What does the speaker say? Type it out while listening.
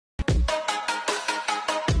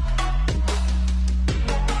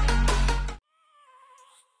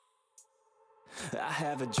I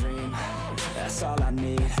have a dream, that's all I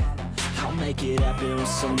need. I'll make it happen with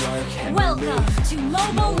some work and Welcome to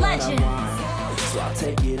Mobile Legends! so I'll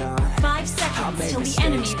take it on. 5 seconds till the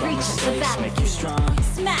enemy reaches the battlefield.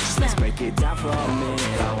 Smash them! Let's break it down for a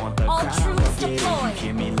minute. I want the All crown, troops get it. deployed.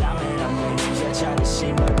 Hear me loud and I'm winning. Yeah, try to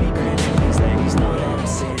shame but be grinning. These ladies know that I'm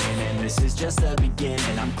sinning, and this is just the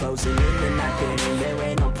beginning. I'm closing in the night inning. There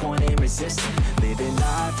ain't no point in resisting. Living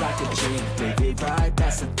life like a dream, live it right,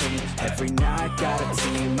 that's the thing. Every night got a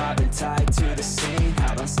team, I've been tied to the scene.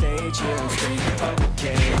 Out on stage, here I'm screaming.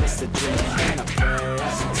 Okay, it's the dream, and I pray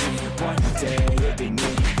as a team. One day it'll be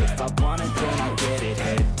me. If I want it, then I get it.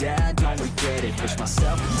 Head down, don't regret it. Push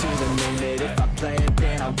myself to the limit. If I play it,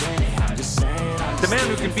 then I win it. I'm just saying, the man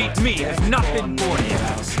who can beat me has not been born yet.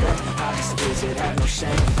 I just visit, have no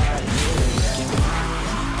shame.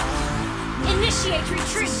 Initiate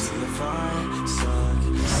retreat!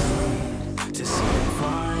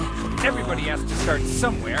 Everybody has to start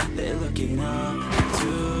somewhere. They're looking up to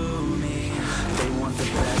me. They want the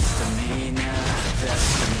best of me now.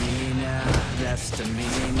 Best of me now. Best of me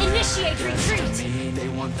now. Initiate retreat! They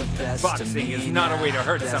want the best Boxing of me is not now. a way to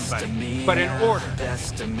hurt Best somebody, of me but in now. order.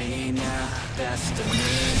 Best of me now. Best of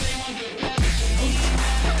me.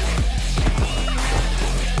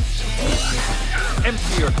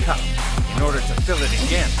 Empty your cup in order to fill it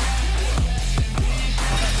again.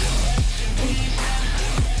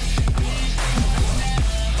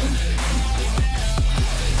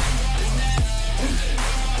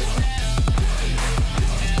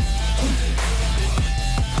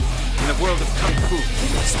 In the world of Kung Fu,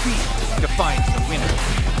 speed defines the winner.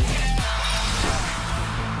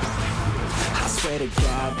 I swear to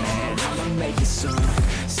God, man, I'ma make it soon.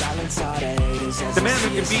 Silence all the haters as The man who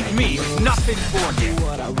can beat me has not been born do yet.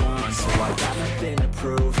 what I want, so I got nothing to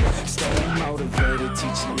prove. Staying motivated,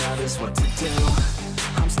 teaching others what to do.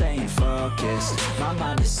 I'm staying focused, my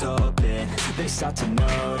mind is open. They start to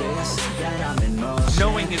notice that I'm in motion.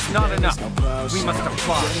 Knowing is not There enough. no potion. We must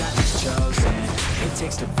apply. You're not just chosen, it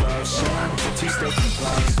takes devotion to stay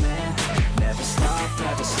composed, man. Never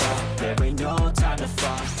stop, there ain't no time to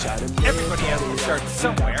fall. Try to live Everybody has to start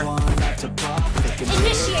somewhere.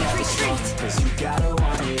 Initiate retreat! Cause you gotta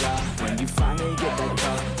want it all. When you finally get that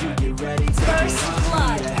call, you get ready to First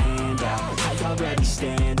blood. Need a hand out. I already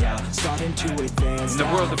stand out. Starting to advance. In the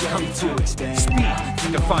world of Kung Fu, expand.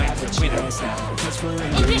 speed defines the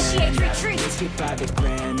winner. Initiate retreat! Let's get by the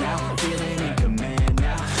grand now. Feeling in command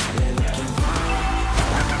now. They're looking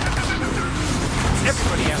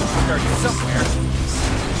Everybody has to start somewhere.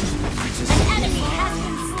 An enemy has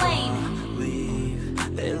been slain!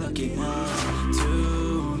 leave. They're looking up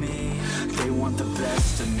to me. They want the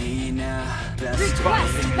best of me now. Best of Request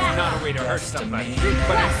Boxing is backup! not a way to hurt somebody, but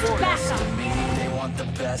Request in order. backup! They want the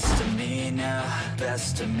best of me now.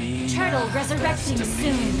 Best of me now. Turtle resurrecting Best of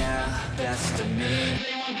me soon. now. Best of me.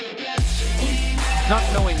 Not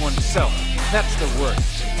knowing oneself, that's the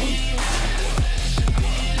worst.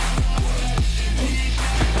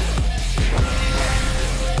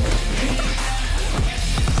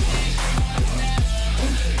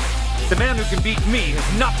 The man who can beat me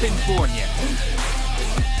has not been born yet.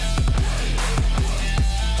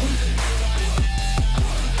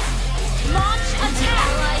 Launch attack!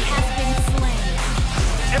 Ally has been slain.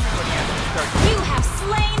 Everybody has to start. You have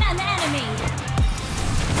slain an enemy!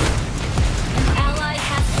 An ally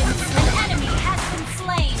has been slain. An enemy has been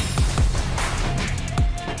slain!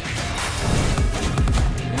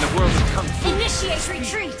 In the world of Kung Fu, Initiate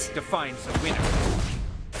retreat! defines the winner.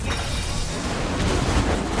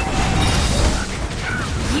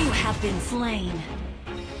 You have been slain.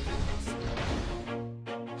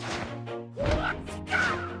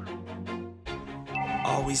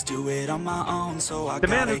 Always do it on my own, so I The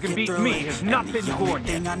man gotta who can get beat through me it. has not And been the born only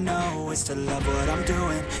thing I know is to love what I'm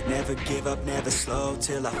doing. Never give up, never slow,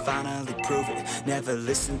 till I finally prove it. Never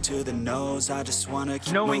listen to the no's, I just wanna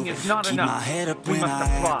keep Knowing moving. is not Keep enough. my head up We when must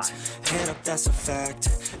I apply. act. Head up, that's a fact.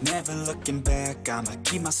 Never looking back, I'ma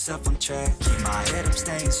keep myself on track. Keep my head up,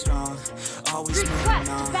 staying strong. Always Request moving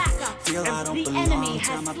on. backup. Feel I don't The belong. enemy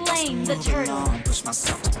Tell has my thoughts to slain the move turtle. along. Push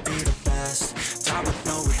myself to be the best. Time with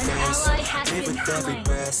no regrets. ally has Live been with every slain.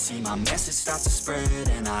 breath. See my message start to spread,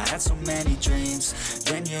 and I had so many dreams.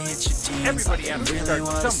 Then you hit your teens. Everybody has to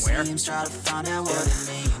start somewhere. Try to find out what it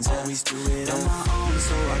means. Always do it on my own,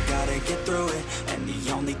 so I gotta get through it. And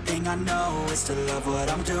the only thing I I know is to love what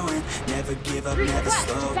I'm doing. Never give up, never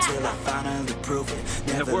slow, till I finally prove it.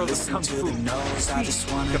 Never listen to the no's, I just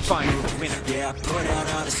wanna keep moving. Yeah, I put out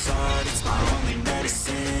all this art, it's my only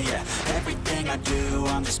medicine. Yeah, everything I do,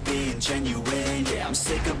 I'm just being genuine. Yeah, I'm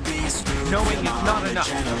sick of being screwed. Knowing is not enough,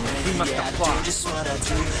 we must apply. I do just what I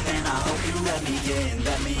do, and I hope you let me in,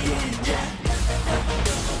 yeah.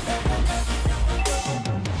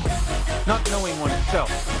 Not knowing oneself,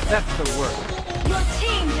 that's the worst. Your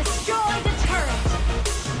team destroyed the turret.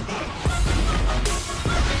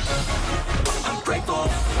 I'm grateful,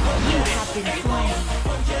 You have been slain.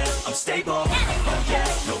 oh yeah, I'm stable, oh yeah,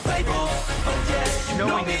 no label, oh yeah.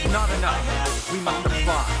 Knowing is not enough, we must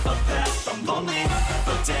apply. I'm lonely,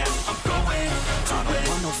 but damn, I'm going to I don't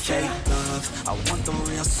want no fake love, I want the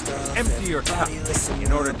real stuff. Empty your cup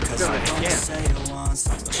in order to fill it again. Say it once,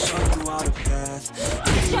 I'm gonna show you all the path.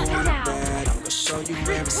 If you want it bad, I'm gonna show you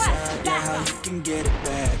where it's at. Yeah, how you can get it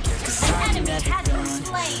back. Yeah, cause An I'm enemy never has been done.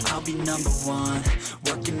 slain. I'll be number one,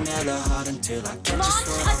 working hella hard until I get Launch just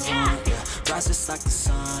what I attack. want. Yeah, rises like the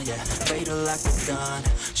sun, yeah, fatal like the gun.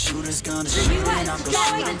 Shooters gonna The shoot US and I'm gonna got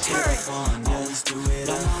shoot the until I turret. fall. Always do it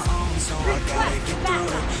on my own, so I gotta get through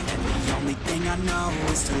it. And the only thing I know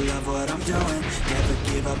is to love what I'm doing. Never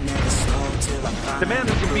give up, never slow, till I find The man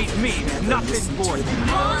who can beat me has not been born.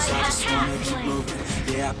 I just wanna keep moving.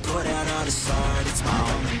 Yeah, I put out all this art, it's my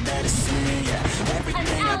only medicine. Yeah,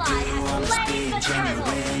 everything I do, I'm just being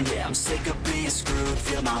genuine. Yeah, I'm sick of being screwed,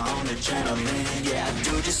 feel my own adrenaline. Yeah, I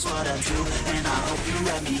do just what I do, and I hope you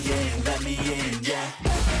let me in, yeah.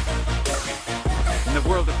 In the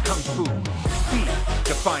world of Kung Fu, speed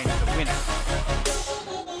defines the winner.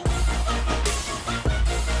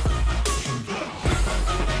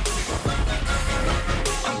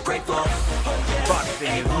 I'm grateful, Boxing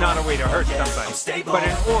is not a way to hurt somebody, but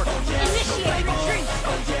an order. Initiate retreat.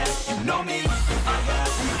 oh yeah, you know me. An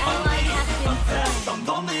ally has been slain. I'm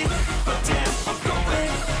lonely, but damn, I'm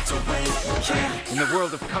going to win, yeah. In the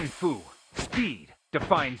world of Kung Fu, speed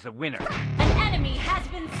defines the winner. An enemy has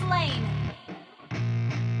been slain.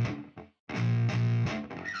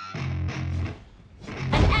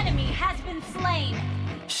 An enemy has been slain.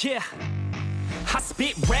 Yeah, I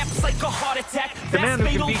spit raps like a heart attack. The man who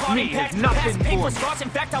can beat me has not been born. In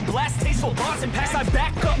fact, I blast tasteful bars and packs. I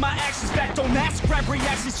back up my actions back. Don't ask, grab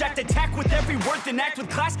reactions. Jacked attack with every word, then act with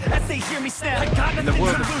class as they hear me snap. I got In the nothing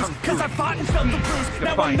world to of lose, Kung Fu, cause I fought and felt the bruise.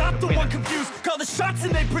 Now I'm defines not the the one winner. confused. Call the shots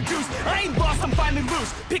and they produce. I ain't lost, I'm finally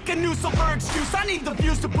loose. Pick a new silver excuse. I need the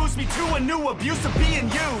views to boost me to a new abuse of being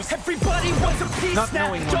used. Everybody wants a piece Not now.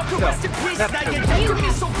 knowing Y'all can oneself, rest in peace. that's Now the you're winner. dead to me,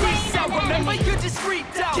 so You please slain out. an Remember, enemy. you're discreet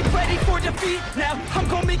out. Get ready for defeat now. I'm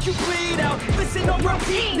gonna make you bleed out. Listen on repeat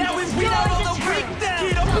team now and read out all the destroyed weak the now. turret.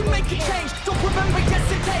 Get up and make a change. Don't remember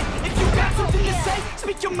yesterday. If you got something to say,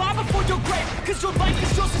 speak your mind before your grave. Cause your life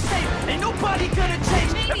is yours to save. Ain't nobody gonna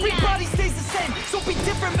change. Maniac. Everybody stays the same. So be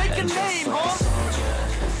different, make a name, huh?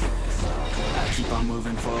 I keep on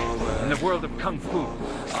moving forward. In the world of Kung Fu,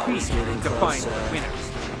 speed defines the winner.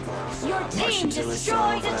 Your team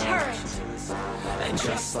destroyed a turret. And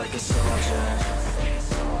just like a soldier,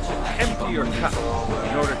 Empty your cup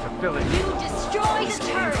in order to fill it. You destroyed a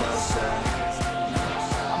turret.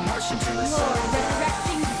 I'm marching to the Lord, sun.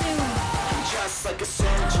 resurrecting soon. Just like a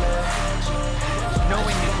soldier,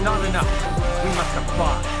 Knowing is not enough, we must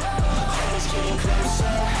apply. always getting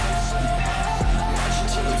closer. Marching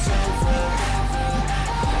till it's over.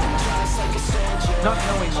 Just like a soldier, Not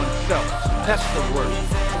knowing oneself, that's the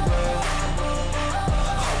worst.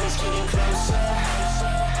 always getting closer.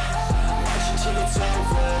 Marching till it's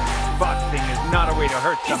over. Boxing is not a way to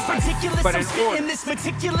hurt It's somebody, ridiculous, but I'm an spitting order. this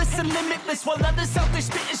meticulous and limitless. While others out there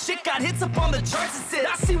spitting shit got hits up on the charts and shit.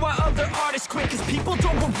 I see why other artists quit, cause people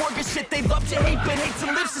don't reward good shit. They love to hate, but hate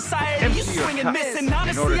to live society. Empty You your swing and cup miss, and in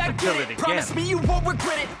honestly order I to get fill it. it again. Promise me you won't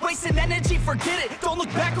regret it. Wasting energy, forget it. Don't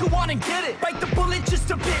look back, go on and get it. Bite the bullet just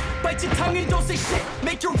a bit. Bite your tongue and don't say shit.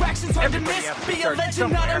 Make your actions hard Everybody to has miss. to Be a start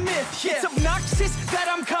legend, not a somewhere. myth. Yeah. It's obnoxious that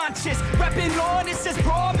I'm conscious. Rapping honest as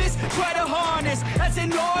promise. Try to harness. As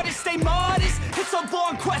an artist, stay modest. It's a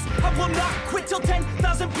long quest. I will not quit till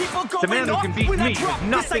 10,000 people go. The man who can beat when I me drop has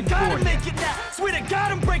not this, I been gotta born make it now. Swear to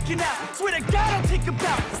God, I'm breaking out. Swear to God, I'll take a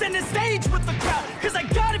bow. Stand the stage with the crowd. Cause I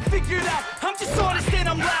got it figured out. I'm just honest and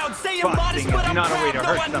I'm loud. Saying Boxing modest, is but I'm not a way proud. to Though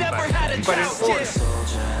hurt I never somebody, had a but an joust. order. Yeah.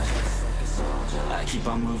 Soldier, I keep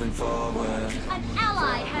on moving forward. An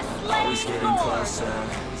ally has Always slain getting Lord. closer.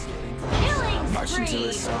 Killing Marching till spree.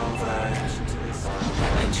 it's over.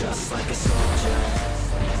 And just like a soldier,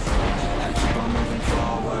 I keep on moving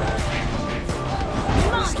forward.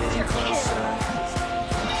 Always Monster getting kill. closer.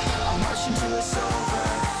 I'm marching till it's over.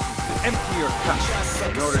 Empty your cup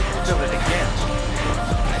in order to fill it again.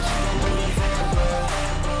 I keep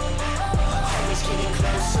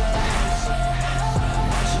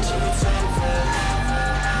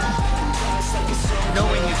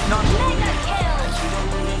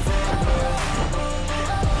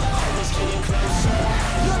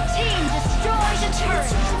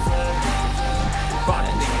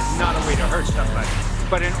somebody,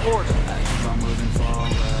 but in order. I keep on moving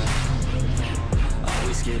forward,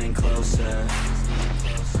 always getting closer.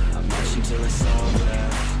 I'm marching till it's over.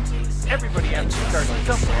 Everybody has to start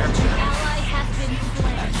somewhere. Ally has been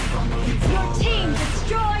slain. Your team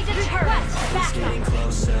destroyed a turret. Back Getting up.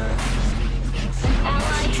 closer. An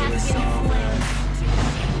ally has been slain.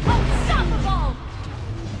 Unstoppable!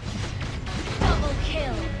 Double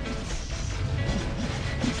kill.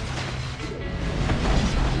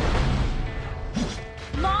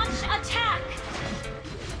 Launch attack.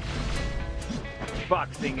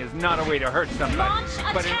 Boxing is not a way to hurt somebody, Launch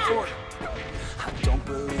but in attack. order. I don't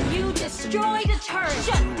believe You destroyed a turret.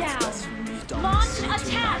 Shut down. Launch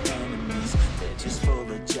attack. enemies. They're just full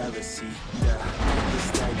of jealousy. Yeah,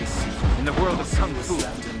 this legacy. In the world of Kung Fu,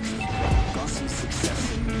 After me, gonna see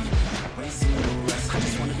success in me. Ain't seen no less. I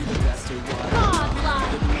just wanna be the best at what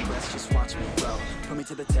Godlike. the rest. Just watch me grow. Put me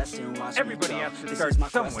to the test and watch everybody me go. has to This start is my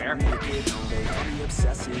quest, somewhere. I'll make it known. They call me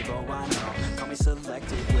obsessive, oh I know. Call me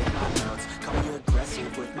selective with my notes. Call me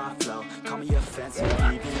aggressive with my flow. Call me offensive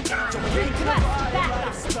even. Request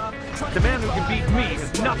backup. the man who can beat me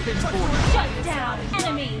is nothing for me. Shut down.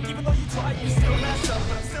 Enemy. Even though you try, you still mess up.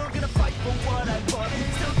 But I'm still gonna fight for what I love.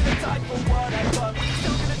 Still gonna die for what I love.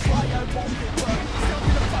 Still gonna try, I won't give up. Still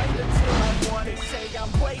gonna fight until I want it. Say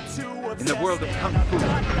I'm way too obsessed. In the world of Kung Fu,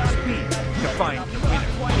 speed defines the winner.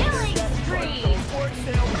 Killing spree.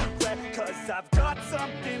 Cause I've